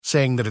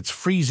Saying that it's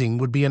freezing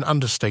would be an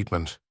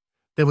understatement.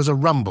 There was a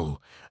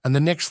rumble, and the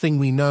next thing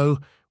we know,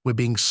 we're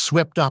being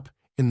swept up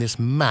in this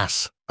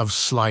mass of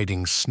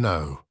sliding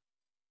snow.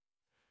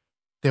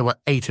 There were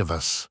 8 of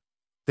us.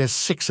 There's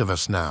 6 of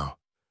us now.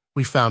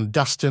 We found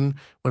Dustin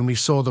when we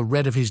saw the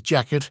red of his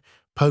jacket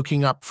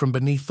poking up from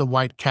beneath the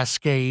white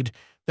cascade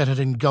that had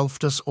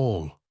engulfed us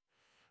all.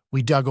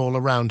 We dug all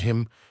around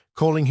him,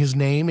 calling his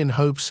name in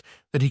hopes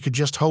that he could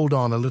just hold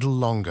on a little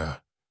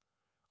longer.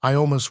 I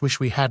almost wish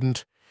we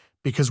hadn't,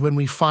 because when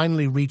we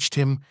finally reached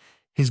him,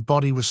 his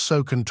body was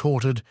so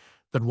contorted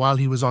that while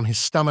he was on his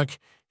stomach,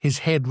 his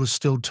head was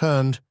still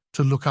turned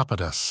to look up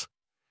at us.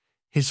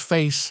 His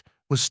face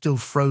was still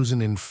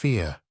frozen in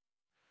fear.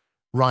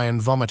 Ryan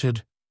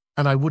vomited,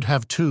 and I would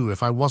have too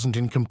if I wasn't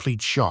in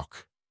complete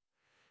shock.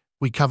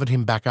 We covered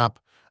him back up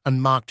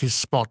and marked his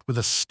spot with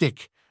a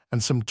stick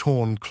and some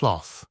torn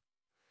cloth.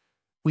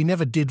 We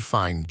never did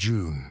find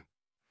June.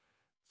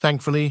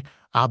 Thankfully,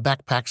 our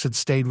backpacks had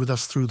stayed with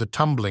us through the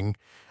tumbling,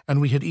 and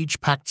we had each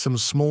packed some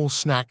small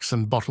snacks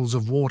and bottles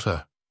of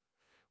water.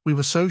 We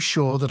were so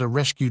sure that a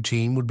rescue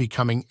team would be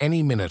coming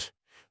any minute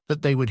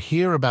that they would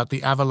hear about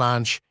the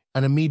avalanche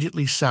and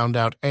immediately sound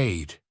out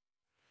aid.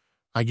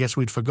 I guess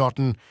we'd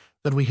forgotten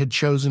that we had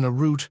chosen a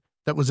route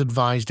that was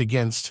advised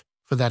against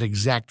for that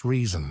exact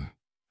reason.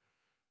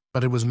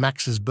 But it was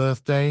Max's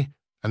birthday,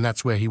 and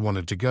that's where he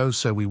wanted to go,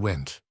 so we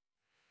went.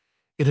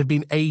 It had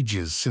been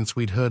ages since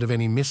we'd heard of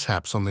any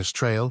mishaps on this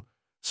trail,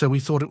 so we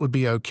thought it would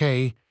be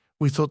okay.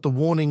 We thought the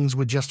warnings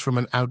were just from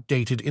an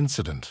outdated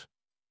incident.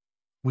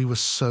 We were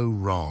so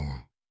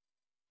wrong.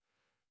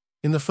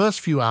 In the first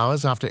few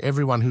hours after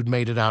everyone who'd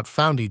made it out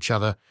found each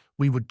other,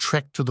 we would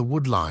trek to the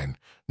woodline,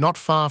 not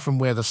far from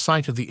where the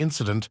site of the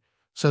incident,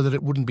 so that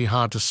it wouldn't be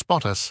hard to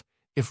spot us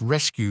if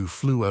rescue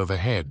flew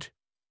overhead.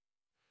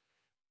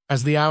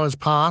 As the hours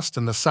passed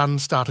and the sun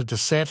started to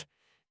set,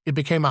 it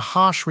became a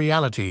harsh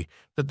reality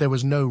that there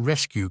was no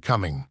rescue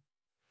coming.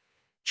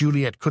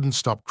 Juliet couldn't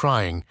stop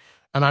crying,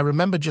 and I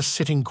remember just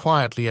sitting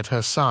quietly at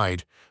her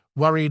side,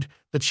 worried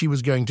that she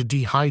was going to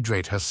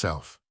dehydrate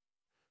herself.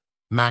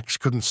 Max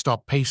couldn't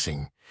stop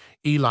pacing.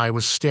 Eli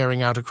was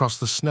staring out across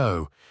the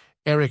snow.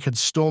 Eric had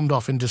stormed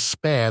off in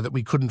despair that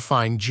we couldn't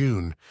find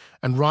June,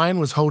 and Ryan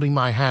was holding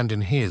my hand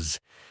in his,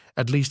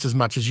 at least as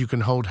much as you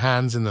can hold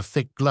hands in the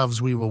thick gloves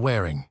we were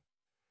wearing.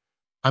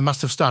 I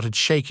must have started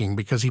shaking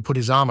because he put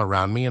his arm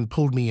around me and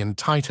pulled me in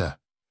tighter.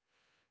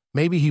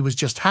 Maybe he was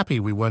just happy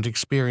we weren't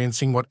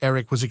experiencing what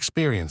Eric was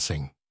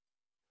experiencing.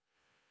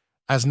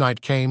 As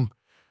night came,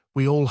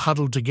 we all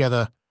huddled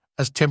together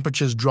as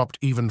temperatures dropped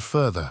even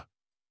further.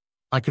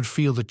 I could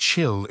feel the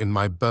chill in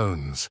my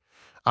bones.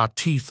 Our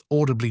teeth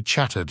audibly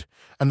chattered,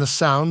 and the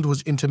sound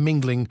was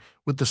intermingling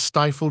with the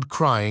stifled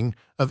crying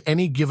of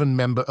any given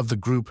member of the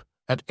group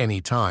at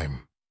any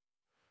time.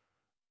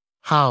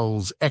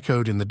 Howls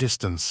echoed in the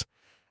distance,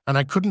 and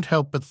I couldn't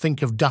help but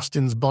think of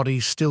Dustin's body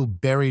still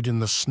buried in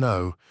the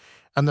snow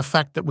and the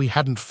fact that we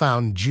hadn't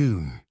found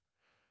June.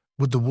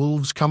 Would the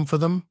wolves come for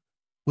them?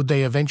 Would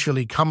they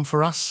eventually come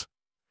for us?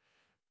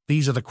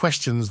 These are the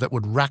questions that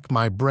would rack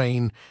my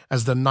brain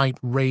as the night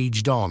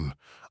raged on,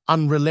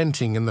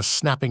 unrelenting in the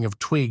snapping of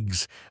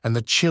twigs and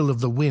the chill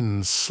of the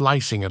wind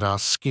slicing at our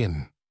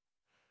skin.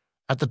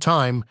 At the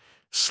time,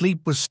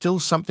 sleep was still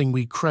something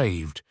we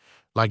craved,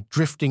 like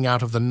drifting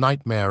out of the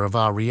nightmare of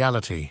our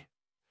reality.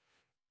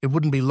 It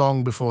wouldn't be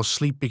long before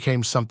sleep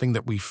became something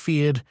that we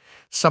feared,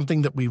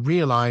 something that we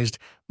realized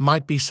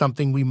might be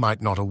something we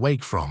might not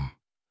awake from.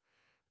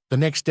 The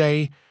next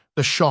day,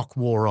 the shock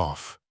wore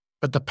off,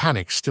 but the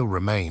panic still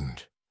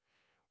remained.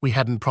 We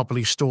hadn't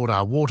properly stored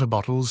our water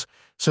bottles,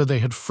 so they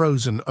had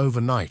frozen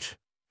overnight.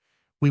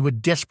 We were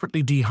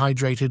desperately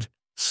dehydrated,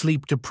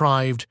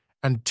 sleep-deprived,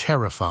 and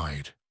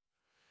terrified.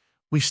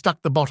 We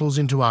stuck the bottles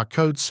into our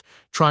coats,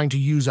 trying to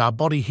use our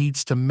body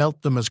heats to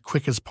melt them as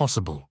quick as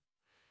possible.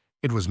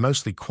 It was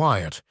mostly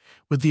quiet,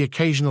 with the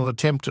occasional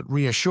attempt at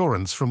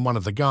reassurance from one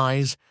of the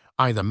guys,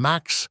 either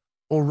Max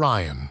or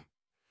Ryan.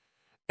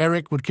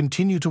 Eric would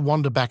continue to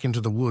wander back into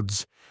the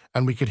woods,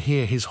 and we could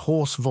hear his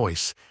hoarse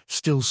voice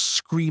still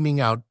screaming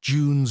out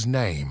June's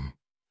name.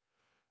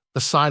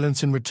 The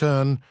silence in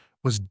return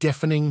was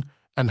deafening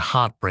and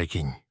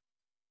heartbreaking.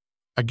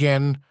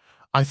 Again,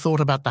 I thought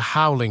about the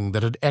howling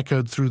that had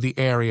echoed through the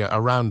area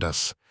around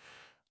us.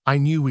 I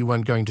knew we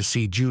weren't going to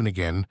see June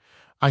again.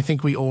 I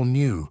think we all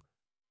knew,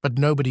 but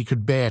nobody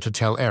could bear to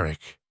tell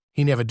Eric.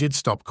 He never did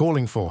stop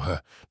calling for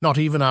her, not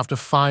even after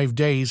 5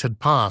 days had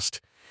passed.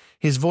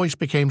 His voice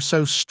became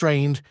so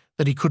strained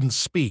that he couldn't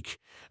speak,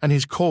 and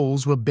his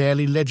calls were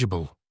barely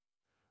legible.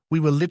 We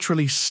were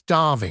literally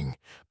starving,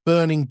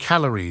 burning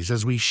calories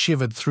as we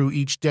shivered through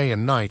each day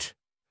and night.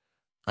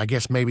 I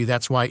guess maybe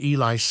that's why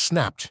Eli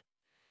snapped.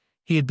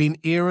 He had been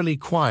eerily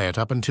quiet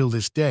up until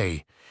this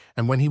day,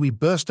 and when we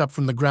burst up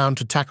from the ground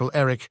to tackle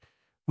Eric,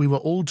 we were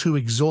all too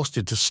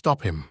exhausted to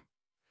stop him.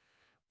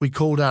 We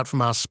called out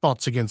from our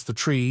spots against the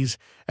trees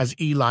as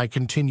Eli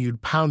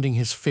continued pounding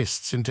his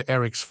fists into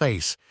Eric's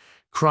face,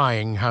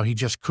 crying how he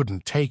just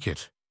couldn't take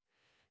it.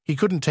 He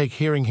couldn't take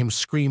hearing him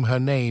scream her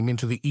name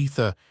into the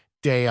ether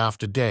day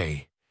after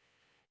day.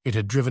 It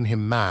had driven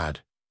him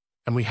mad,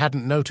 and we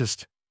hadn't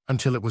noticed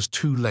until it was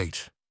too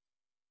late.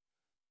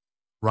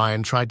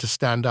 Ryan tried to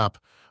stand up.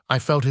 I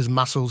felt his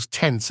muscles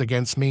tense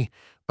against me,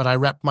 but I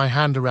wrapped my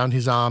hand around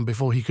his arm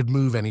before he could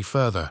move any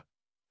further.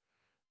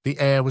 The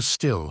air was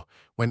still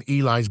when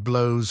Eli's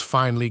blows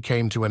finally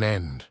came to an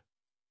end.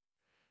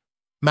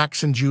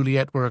 Max and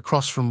Juliet were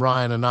across from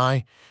Ryan and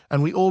I,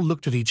 and we all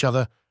looked at each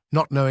other,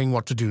 not knowing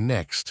what to do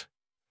next.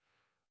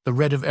 The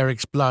red of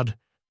Eric's blood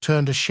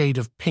turned a shade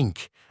of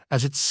pink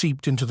as it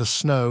seeped into the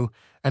snow,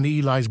 and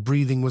Eli's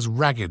breathing was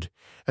ragged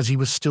as he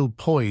was still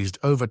poised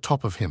over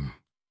top of him.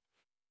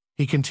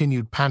 He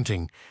continued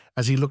panting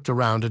as he looked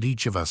around at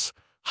each of us,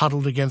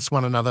 huddled against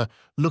one another,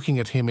 looking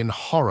at him in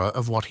horror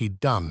of what he'd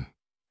done.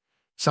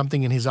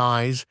 Something in his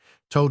eyes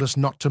told us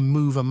not to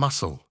move a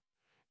muscle.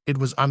 It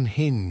was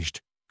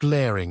unhinged,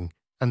 glaring,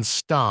 and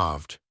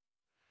starved.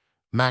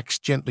 Max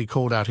gently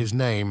called out his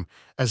name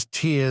as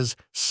tears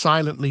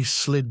silently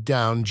slid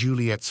down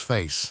Juliet's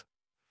face.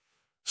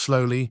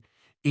 Slowly,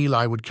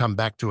 Eli would come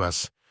back to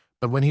us,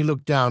 but when he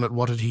looked down at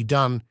what had he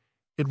done,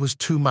 it was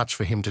too much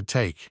for him to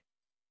take.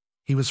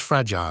 He was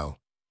fragile.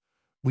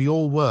 We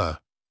all were,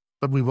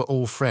 but we were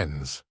all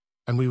friends,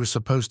 and we were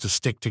supposed to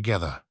stick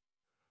together.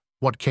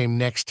 What came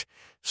next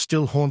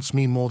still haunts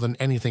me more than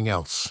anything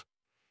else.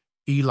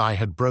 Eli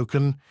had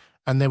broken,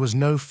 and there was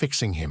no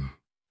fixing him.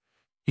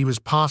 He was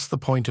past the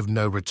point of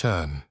no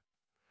return.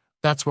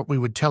 That's what we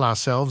would tell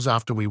ourselves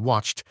after we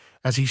watched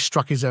as he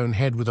struck his own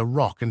head with a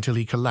rock until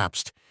he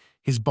collapsed,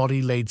 his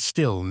body laid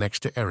still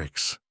next to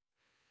Eric's.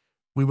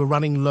 We were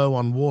running low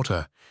on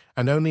water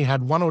and only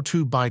had 1 or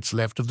 2 bites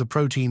left of the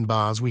protein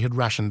bars we had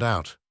rationed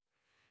out.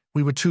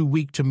 We were too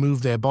weak to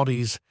move their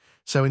bodies,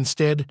 so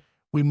instead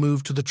we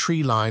moved to the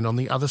tree line on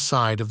the other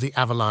side of the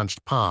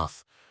avalanched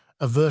path,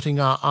 averting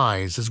our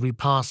eyes as we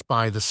passed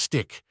by the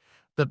stick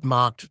that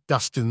marked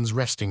Dustin's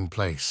resting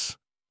place.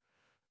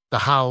 The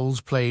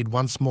howls played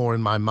once more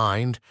in my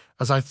mind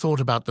as I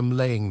thought about them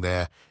laying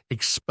there,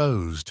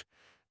 exposed,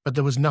 but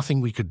there was nothing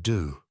we could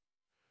do.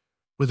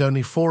 With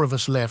only 4 of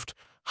us left,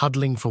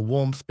 huddling for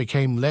warmth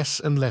became less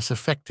and less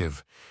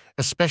effective,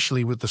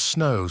 especially with the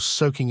snow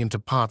soaking into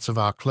parts of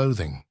our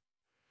clothing.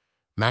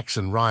 Max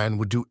and Ryan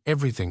would do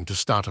everything to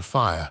start a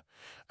fire,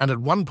 and at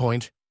one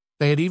point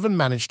they had even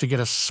managed to get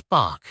a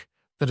spark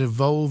that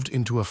evolved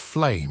into a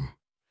flame.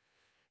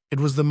 It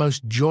was the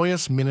most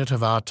joyous minute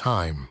of our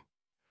time.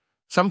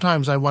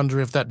 Sometimes I wonder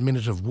if that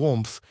minute of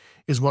warmth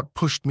is what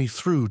pushed me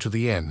through to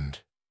the end.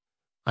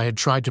 I had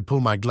tried to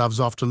pull my gloves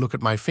off to look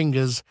at my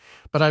fingers,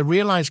 but I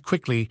realized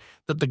quickly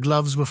that the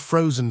gloves were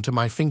frozen to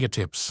my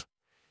fingertips.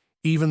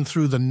 Even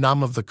through the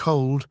numb of the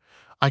cold,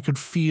 I could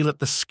feel at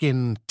the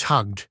skin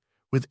tugged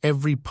with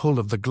every pull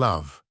of the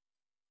glove.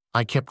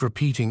 I kept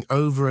repeating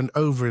over and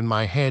over in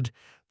my head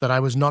that I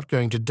was not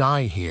going to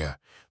die here,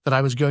 that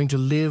I was going to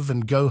live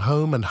and go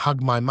home and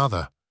hug my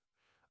mother.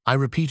 I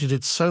repeated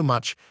it so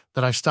much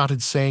that I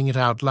started saying it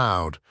out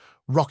loud,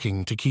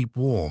 rocking to keep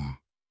warm.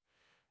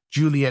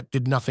 Juliet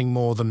did nothing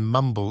more than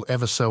mumble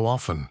ever so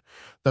often,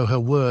 though her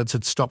words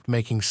had stopped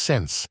making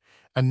sense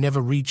and never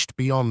reached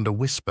beyond a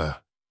whisper.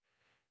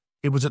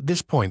 It was at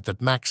this point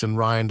that Max and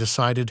Ryan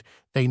decided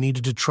they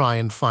needed to try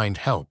and find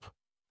help.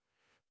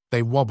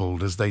 They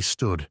wobbled as they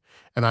stood,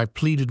 and I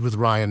pleaded with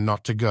Ryan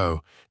not to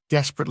go,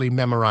 desperately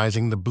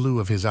memorizing the blue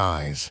of his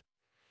eyes.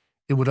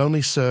 It would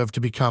only serve to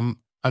become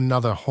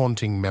another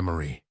haunting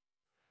memory.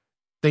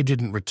 They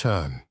didn't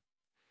return.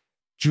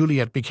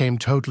 Juliet became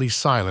totally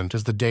silent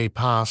as the day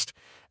passed,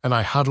 and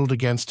I huddled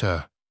against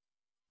her.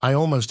 I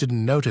almost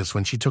didn't notice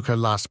when she took her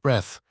last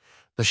breath.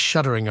 The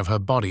shuddering of her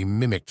body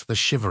mimicked the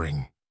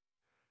shivering.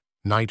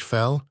 Night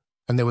fell,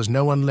 and there was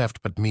no one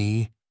left but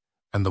me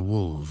and the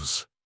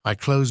wolves. I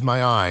closed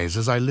my eyes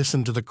as I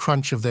listened to the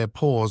crunch of their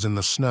paws in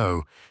the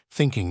snow,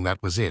 thinking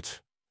that was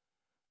it.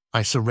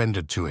 I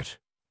surrendered to it.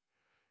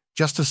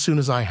 Just as soon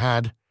as I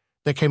had,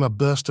 there came a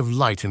burst of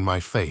light in my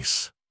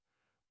face.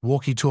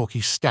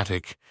 Walkie-talkie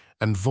static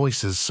and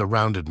voices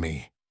surrounded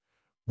me.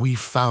 We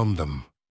found them.